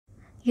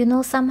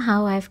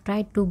Somehow I've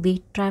tried to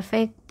beat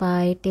traffic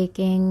by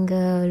taking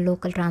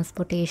local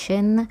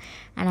transportation,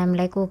 and I'm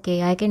like,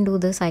 okay, I can do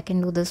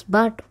this.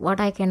 But what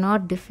I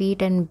cannot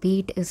defeat and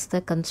beat is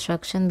the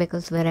construction,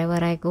 because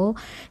wherever I go,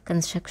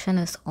 construction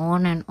is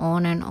on and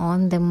on and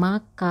on.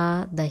 दिमाग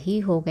का दही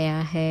हो गया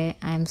है.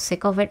 I'm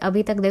sick of it.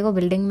 अभी तक देखो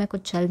building में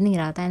कुछ चल नहीं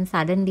रहा था, and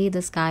suddenly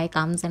this guy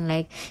comes and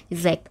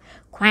he's like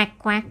quack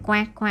quack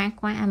quack quack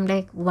quack. I'm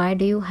like, why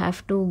do you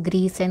have to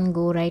grease and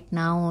go right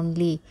now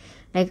only?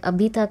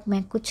 अभी तक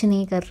मैं कुछ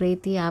नहीं कर रही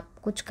थी, आप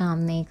कुछ काम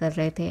नहीं कर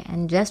रहे थे,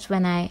 and just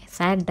when I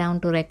sat down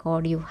to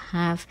record you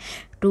have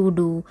to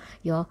do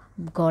your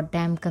god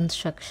damn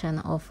construction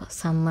of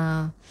some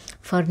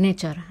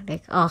furniture.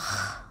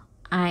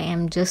 I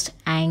am just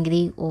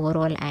angry,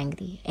 overall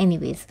angry.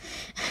 Anyways,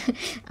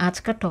 आज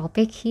का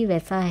टॉपिक ही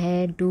वैसा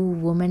है, do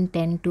women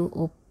tend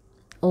to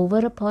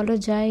over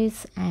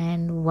apologise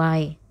and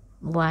Y.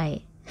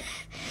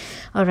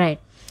 Alright.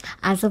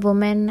 As a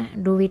woman,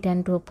 do we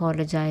tend to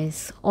apologize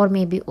or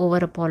maybe over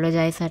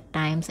apologize at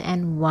times,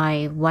 and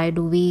why? Why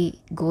do we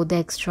go the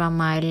extra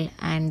mile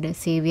and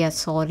say we are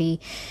sorry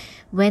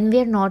when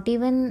we are not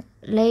even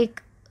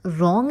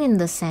wrong in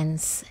the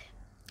sense?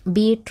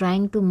 Be it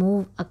trying to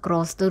move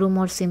across the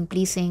room or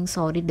simply saying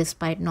sorry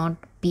despite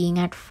not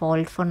being at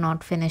fault for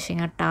not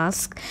finishing a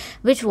task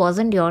which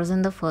wasn't yours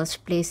in the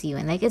first place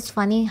even. It's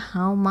funny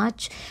how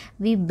much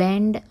we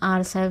bend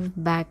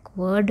ourselves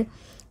backward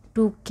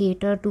to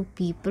cater to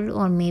people,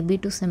 or maybe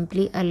to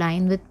simply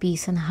align with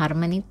peace and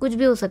harmony. कुछ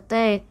भी हो सकता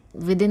है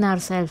within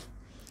ourselves.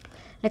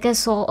 I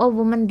saw a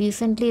woman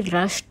recently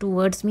rush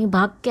towards me.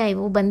 भाग के आई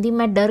वो बंदी.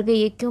 मैं डर गई,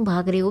 ये क्यों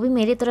भाग रही है? वो भी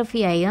मेरी तरफ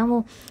ही आई.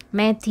 वो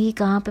मैं थी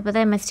कहाँ पे पता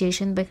है? मैं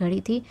स्टेशन पे खड़ी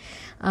थी,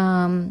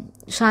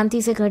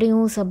 शांति से खड़ी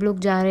हूँ, सब लोग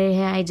जा रहे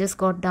हैं. I just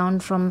got down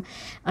from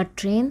a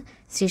train.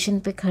 Station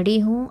पे खड़ी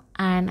हूँ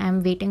and I am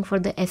waiting for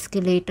the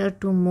escalator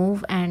to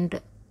move and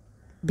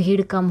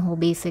भीड़ कम हो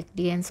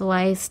basically. And so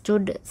I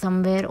stood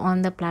somewhere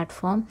on the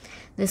platform.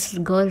 This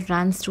girl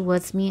runs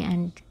towards me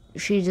and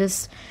she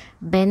just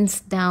bends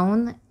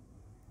down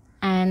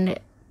and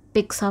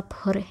picks up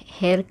her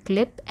hair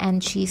clip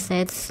and she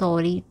said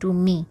sorry to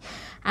me.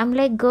 I'm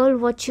like, girl,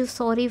 what you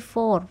sorry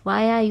for?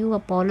 Why are you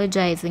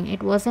apologizing?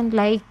 It wasn't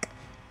like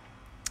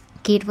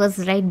it was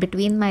right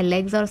between my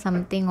legs or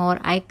something, or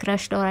I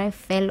crushed or I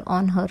fell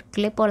on her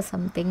clip or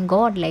something.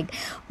 God,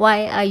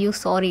 why are you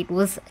sorry? It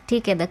was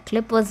okay, the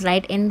clip was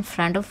right in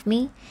front of me.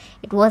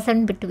 It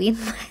wasn't between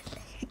my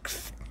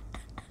legs.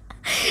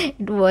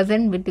 It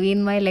wasn't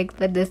between my legs,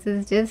 but this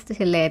is just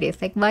hilarious.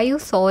 Why you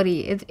sorry?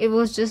 It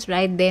was just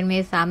right there,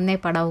 मेरे सामने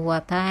पड़ा हुआ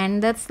था,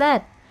 and that's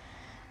that.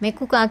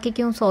 मेरे को आके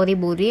क्यों sorry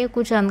बोल रही है?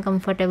 कुछ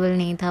अनकंफर्टेबल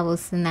नहीं था वो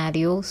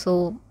scenario.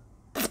 So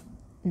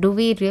do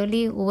we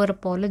really over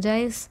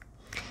apologise?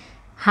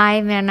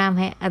 हाय, मेरा नाम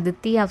है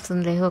अदिति, आप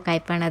सुन रहे हो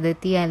pan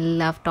Aditi. I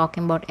love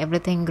talking about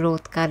everything,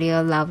 growth,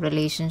 career, love,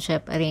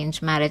 relationship, arrange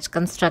marriage,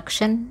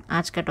 construction.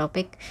 आज का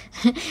topic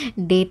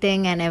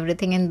dating and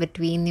everything in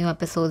between. New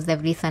episodes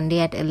every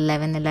Sunday eight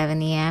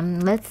 11 AM.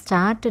 Let's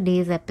start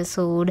today's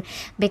episode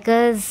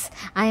because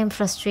I am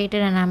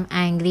frustrated and I'm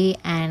angry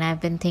and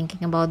I've been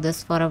thinking about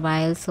this for a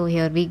while. So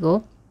here we go.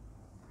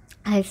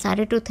 I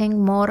started to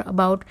think more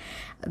about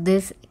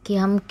this कि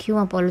हम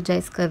क्यों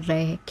apologize कर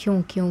रहे हैं,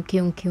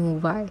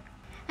 क्यों, why?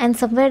 And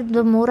somewhere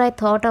the more I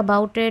thought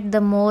about it, the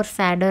more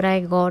sadder I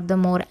got, the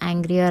more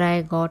angrier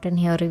I got, and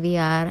here we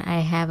are. I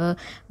have a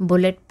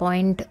bullet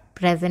point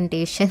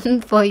presentation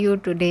for you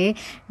today.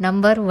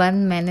 Number 1,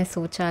 मैंने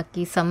सोचा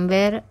कि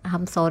somewhere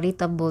हम sorry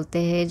तब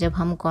बोलते हैं जब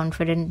हम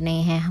confident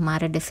नहीं हैं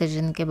हमारे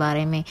decision के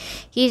बारे में,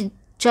 कि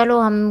चलो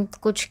हम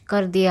कुछ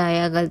कर दिया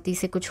या गलती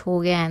से कुछ हो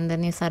गया, and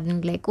then you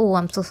suddenly like, oh,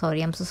 I'm so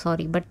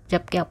sorry, but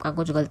जबकि आपका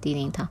कुछ गलती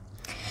नहीं था.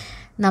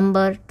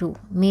 Number 2,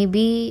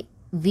 maybe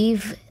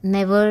we've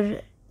never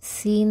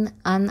seen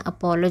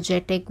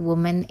unapologetic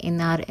women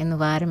in our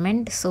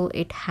environment, so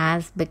it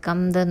has become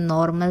the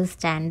normal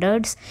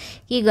standards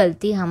कि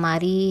गलती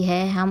हमारी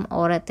है, हम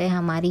औरत है,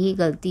 हमारी ही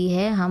गलती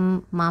है, हम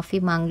माफ़ी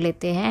मांग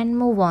लेते हैं and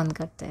move on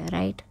करते हैं,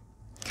 right?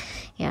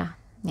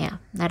 Yeah,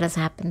 that has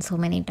happened so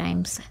many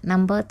times.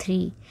 Number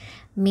 3,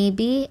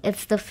 maybe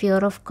it's the fear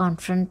of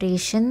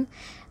confrontation,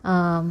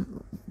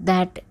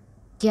 that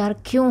यार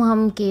क्यों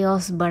हम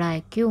chaos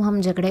बढ़ाए, क्यों हम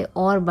झगड़े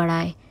और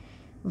बढ़ाए,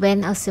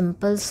 when a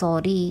simple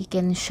sorry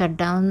can shut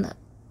down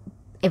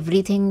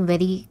everything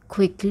very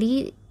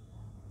quickly,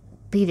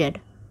 period.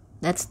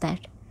 That's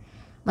that.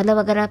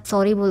 अगर आप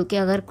सॉरी बोल के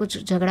अगर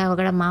कुछ झगड़ा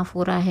वगड़ा माफ़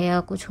हो रहा है या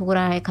कुछ हो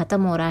रहा है,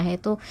 ख़त्म हो रहा है,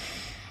 तो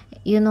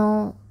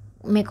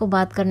मेरे को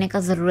बात करने का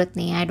ज़रूरत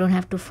नहीं है. I don't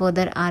have to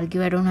further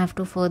argue, I don't have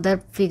to further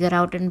figure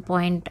out and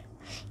point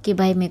कि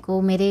भाई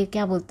मेरे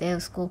क्या बोलते हैं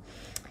उसको,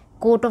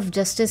 कोर्ट ऑफ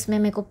जस्टिस में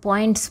मेरे को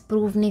पॉइंट्स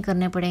प्रूव नहीं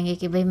करने पड़ेंगे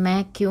कि भाई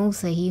मैं क्यों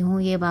सही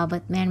हूँ ये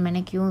बाबत में एंड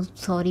मैंने क्यों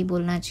सॉरी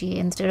बोलना चाहिए.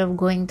 Instead of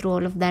going through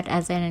all of that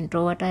as an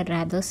introvert, I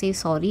rather से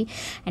sorry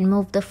and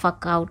move the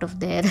fuck out of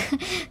their.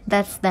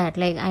 That's that.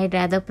 I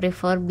rather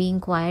prefer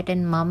being quiet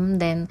and मम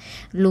then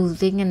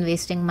losing and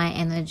wasting my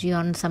energy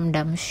on some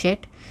डम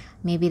shit.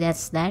 Maybe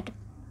that's that.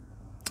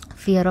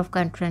 Fear of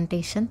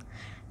confrontation.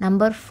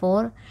 Number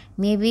 4,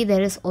 maybe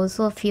there is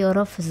also a fear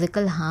of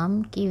physical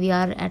harm. Ki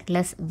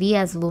we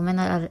as women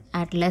are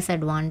at less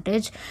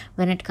advantage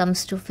when it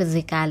comes to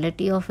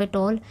physicality of it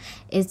all.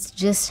 It's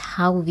just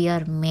how we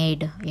are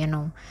made,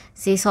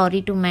 Say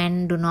sorry to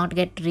men, do not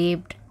get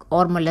raped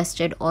or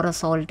molested or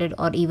assaulted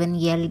or even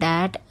yelled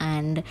at,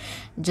 and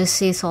just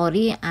say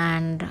sorry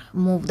and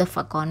move the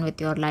fuck on with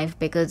your life,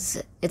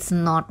 because it's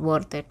not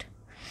worth it.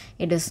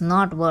 It is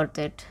not worth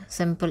it.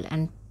 Simple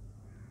and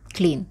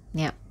clean.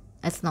 Yeah,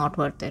 it's not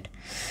worth it.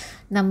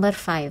 Number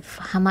 5,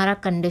 हमारा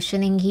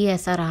conditioning ही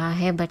ऐसा रहा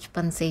है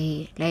बचपन से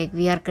ही. Like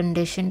we are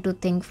condition to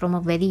think from a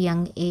very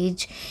young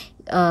age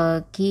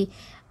कि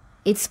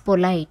it's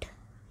polite,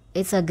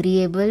 it's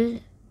agreeable.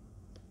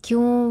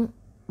 क्यों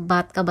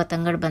बात का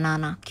बतंगड़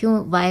बनाना, क्यों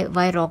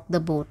Y rock the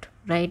boat,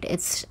 right?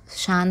 It's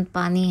शांत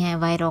पानी है,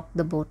 Y rock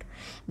the boat.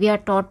 We are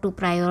taught to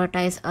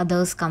prioritise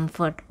others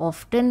comfort.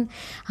 Often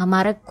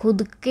हमारा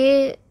खुद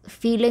के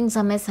फीलिंग्स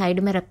हमें साइड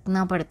में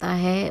रखना पड़ता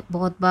है.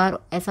 बहुत बार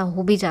ऐसा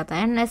हो भी जाता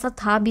है, एंड ऐसा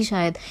था भी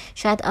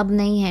शायद अब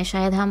नहीं है.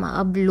 शायद हम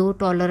अब लो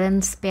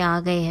टॉलरेंस पे आ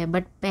गए हैं,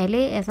 बट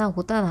पहले ऐसा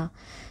होता था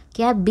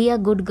कि आप बी अ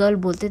गुड गर्ल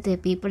बोलते थे.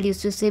 पीपल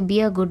यूज्ड टू से be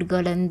a good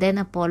girl and then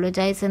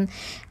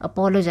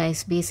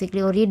apologise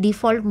basically. और ये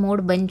डिफ़ॉल्ट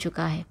मोड बन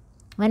चुका है.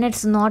 When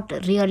it's not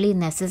really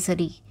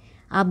necessary,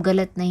 आप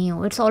गलत नहीं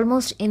हो. It's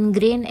almost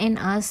ingrained in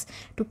us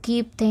to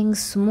keep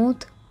things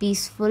smooth,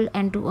 peaceful,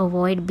 and to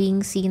avoid being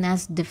seen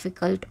as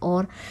difficult or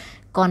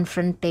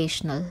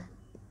confrontational.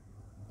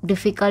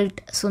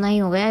 Difficult सुना ही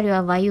होगा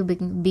यार. why you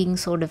being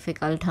so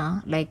difficult,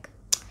 हाँ? Like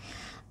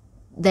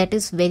that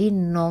is very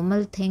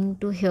normal thing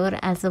to hear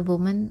as a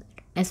woman,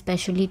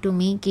 especially to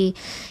me, कि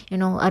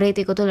अरे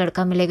तेरे को तो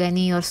लड़का मिलेगा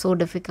नहीं, you're so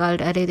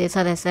difficult. अरे तेरे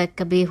साथ ऐसा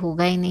कभी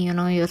होगा ही नहीं,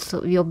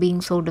 you're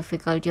being so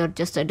difficult, you're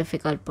just a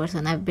difficult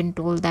person. I've been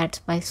told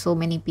that by so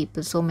many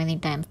people so many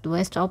times. Do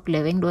I stop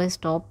living? Do I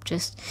stop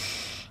just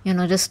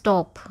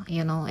stop,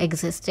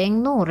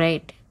 existing? No,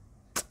 right?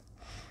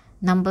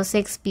 Number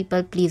 6,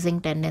 people pleasing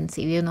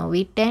tendency.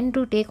 We tend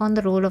to take on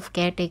the role of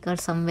caretaker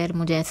somewhere.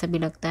 मुझे ऐसा भी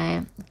लगता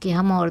है कि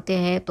हम औरतें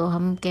हैं तो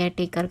हम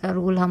caretaker का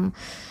रोल हम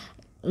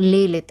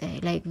ले लेते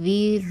हैं. Like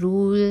we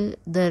rule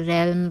the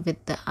realm with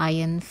the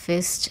iron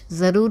fist.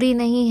 ज़रूरी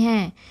नहीं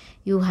है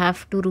you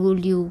have to rule,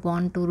 you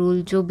want to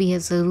rule. जो भी है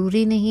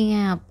ज़रूरी नहीं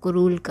है आपको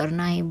रूल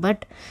करना ही,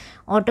 but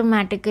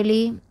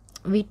automatically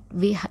we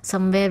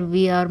somewhere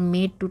we are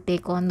made to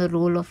take on the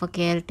role of a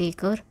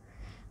caretaker,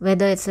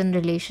 whether it's in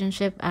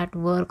relationship, at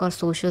work or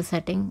social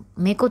setting.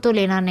 मेरे को तो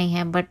लेना नहीं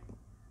है, but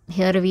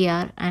here we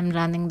are, I'm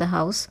running the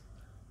house.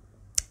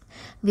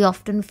 We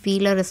often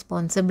feel a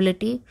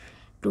responsibility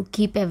to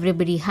keep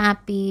everybody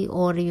happy,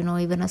 or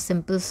even a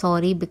simple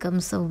sorry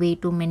becomes a way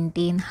to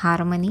maintain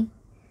harmony,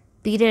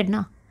 period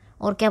ना.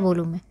 और क्या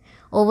बोलूँ मैं?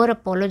 Over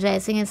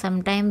apologizing is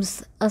sometimes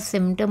a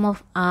symptom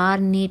of our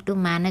need to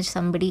manage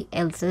somebody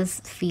else's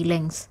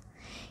feelings.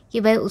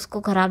 कि भाई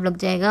उसको ख़राब लग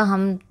जाएगा,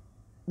 हम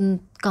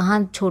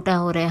कहाँ छोटा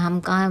हो रहे हैं, हम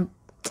कहाँ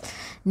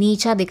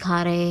नीचा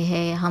दिखा रहे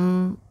हैं,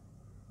 हम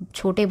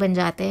छोटे बन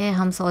जाते हैं,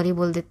 हम सॉरी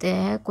बोल देते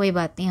हैं, कोई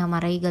बात नहीं,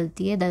 हमारा ही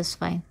गलती है, दैट्स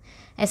फाइन.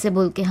 ऐसे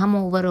बोल के हम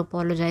ओवर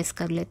अपोलोजाइज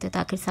कर लेते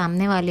ताकि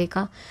सामने वाले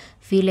का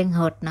फीलिंग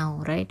हर्ट ना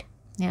हो, राइट?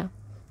 या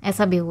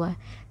ऐसा भी हुआ है.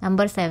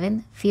 Number 7,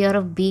 fear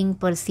of being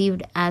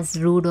perceived as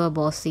rude और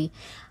bossy.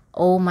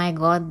 O my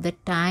God, the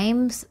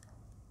times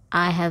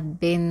I have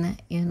been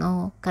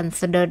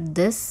considered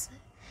this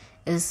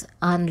is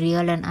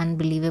unreal and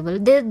unbelievable.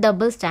 There's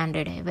double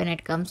standard when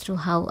it comes to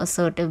how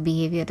assertive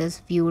behavior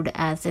is viewed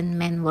as in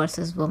men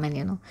versus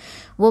women.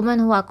 Women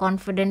who are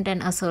confident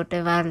and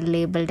assertive are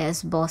labeled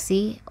as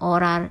bossy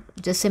or are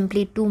just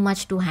simply too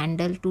much to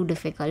handle, too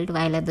difficult,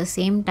 while at the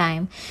same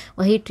time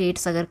वही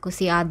traits अगर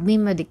किसी आदमी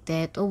में दिखते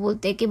हैं तो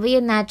बोलते हैं कि भाई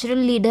ये नेचुरल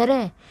लीडर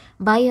है,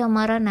 भाई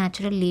हमारा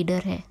नेचुरल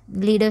लीडर है,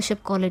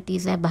 लीडरशिप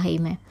क्वालिटीज़ है भाई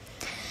में.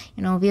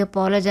 We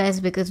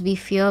apologize because we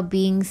fear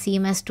being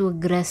seen as too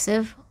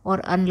aggressive or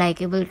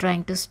unlikable,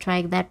 trying to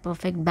strike that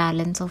perfect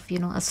balance of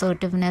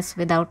assertiveness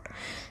without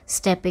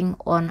stepping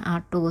on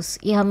our toes.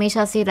 ये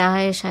हमेशा से रहा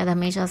है, शायद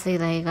हमेशा से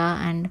रहेगा,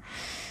 and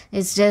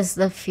it's just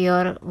the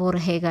fear वो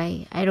रहेगा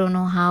ही. I don't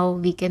know how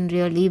we can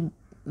really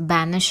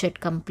banish it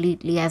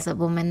completely as a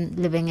woman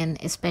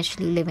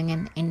especially living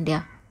in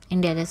India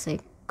जैसे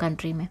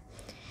country में.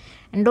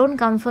 And don't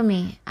come for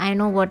me. I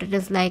know what it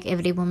is like.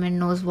 Every woman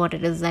knows what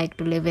it is like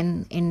to live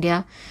in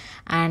India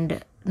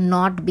and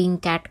not being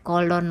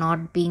catcalled or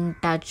not being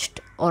touched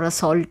or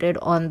assaulted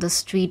on the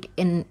street.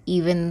 In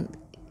even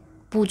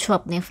पूछो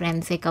अपने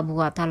friend से कब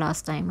हुआ था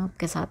last time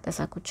आपके साथ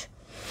ऐसा कुछ.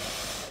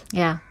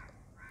 या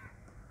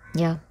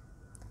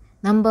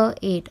number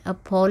 8,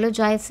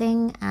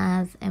 apologizing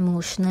as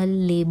emotional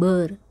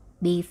labor.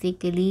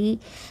 Basically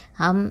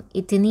हम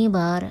इतनी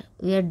बार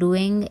we are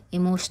doing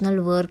emotional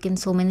work in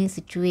so many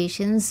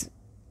situations.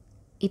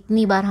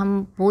 इतनी बार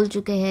हम बोल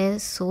चुके हैं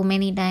so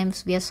many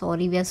times we are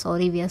sorry, we are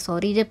sorry, we are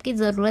sorry, जबकि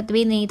ज़रूरत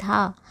भी नहीं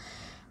था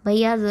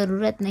भैया,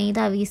 ज़रूरत नहीं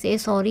था. वी से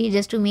sorry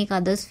just to make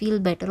others feel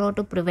better और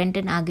to prevent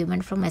an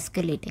argument from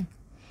escalating.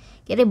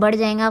 कि अरे बढ़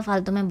जाएगा,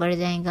 फालतू में बढ़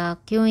जाएगा,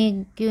 क्यों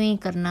ही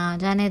करना,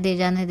 जाने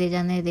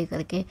दे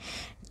करके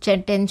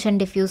टेंशन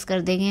डिफ्यूज़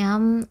कर देंगे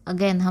हम।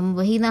 अगेन हम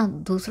वही ना,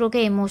 दूसरों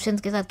के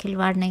इमोशंस के साथ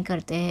खिलवाड़ नहीं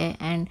करते हैं।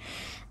 And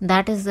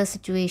that is the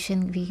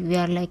situation we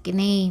are like कि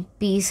नहीं,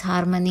 पीस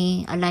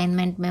हारमनी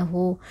अलाइनमेंट में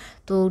हो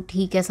तो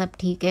ठीक है, सब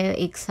ठीक है,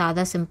 एक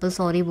सादा सिंपल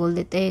सॉरी बोल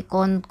देते हैं,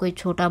 कौन कोई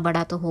छोटा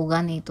बड़ा तो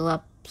होगा नहीं, तो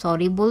आप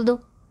सॉरी बोल दो,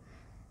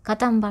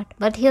 ख़त्म बात।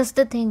 बट हियर्स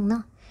द थिंग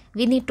ना,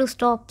 we need to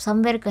stop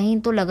somewhere, कहीं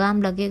तो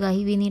लगाम लगेगा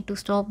ही। We need to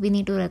stop, we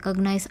need to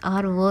recognise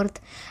our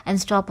worth and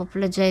stop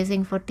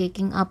apologising for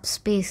taking up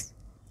space,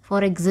 for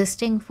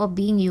existing, for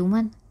being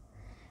human.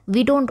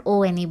 We don't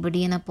owe anybody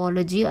an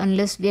apology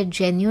unless we are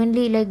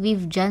genuinely, like,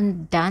 we've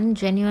done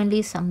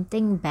genuinely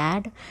something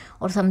bad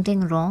or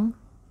something wrong.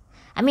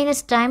 I mean,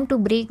 it's time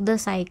to break the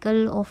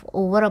cycle of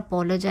over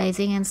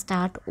apologizing and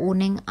start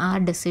owning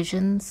our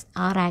decisions,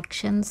 our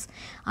actions,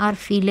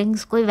 our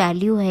feelings. कोई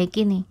value है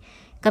कि नहीं?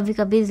 कभी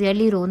कभी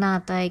really रोना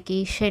आता है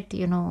कि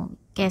शिट,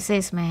 कैसे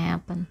इसमें है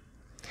अपन.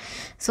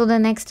 So the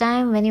next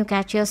time when you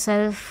catch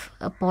yourself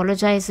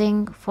apologizing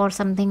for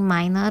something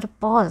minor,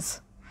 pause.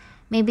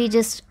 Maybe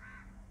just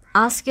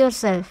ask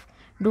yourself,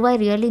 do I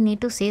really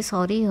need to say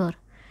sorry here?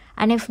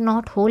 And if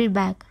not, hold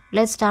back.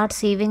 Let's start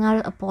saving our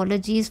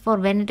apologies for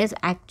when it is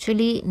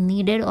actually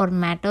needed or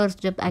matters.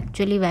 जब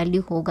actually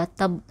value होगा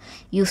तब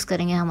use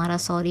करेंगे हमारा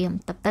sorry हम.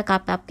 तब तक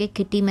आप आपके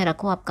kitty में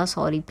रखो आपका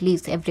sorry,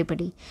 please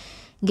everybody.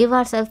 Give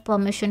ourselves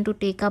permission to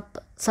take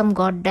up some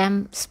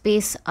goddamn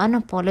space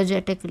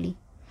unapologetically.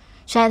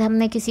 शायद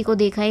हमने किसी को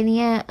देखा ही नहीं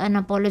है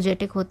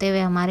अनअपोलोजेटिक होते हुए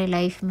हमारे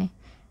लाइफ में.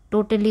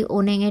 Totally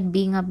owning it,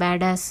 being a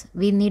bad S.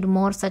 We need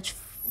more such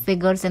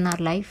figures in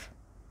our life.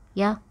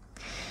 Yeah,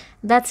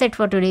 that's it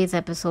for today's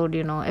episode.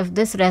 If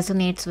this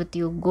resonates with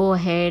you, go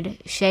ahead,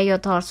 share your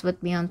thoughts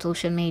with me on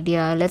social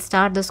media. Let's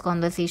start this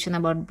conversation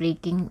about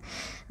breaking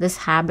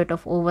this habit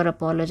of over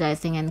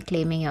apologizing and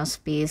claiming your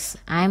space.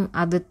 I'm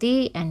Aditi,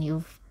 and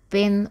you've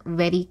been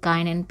very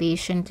kind and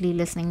patiently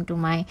listening to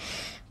my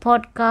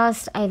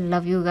podcast. I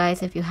love you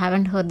guys. If you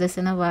haven't heard this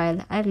in a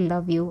while, I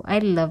love you. I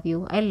love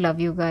you. I love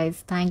you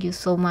guys. Thank you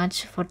so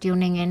much for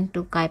tuning in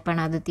to Pan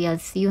Aditi. I'll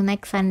see you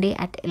next Sunday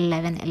at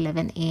 11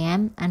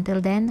 a.m.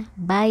 Until then,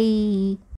 bye.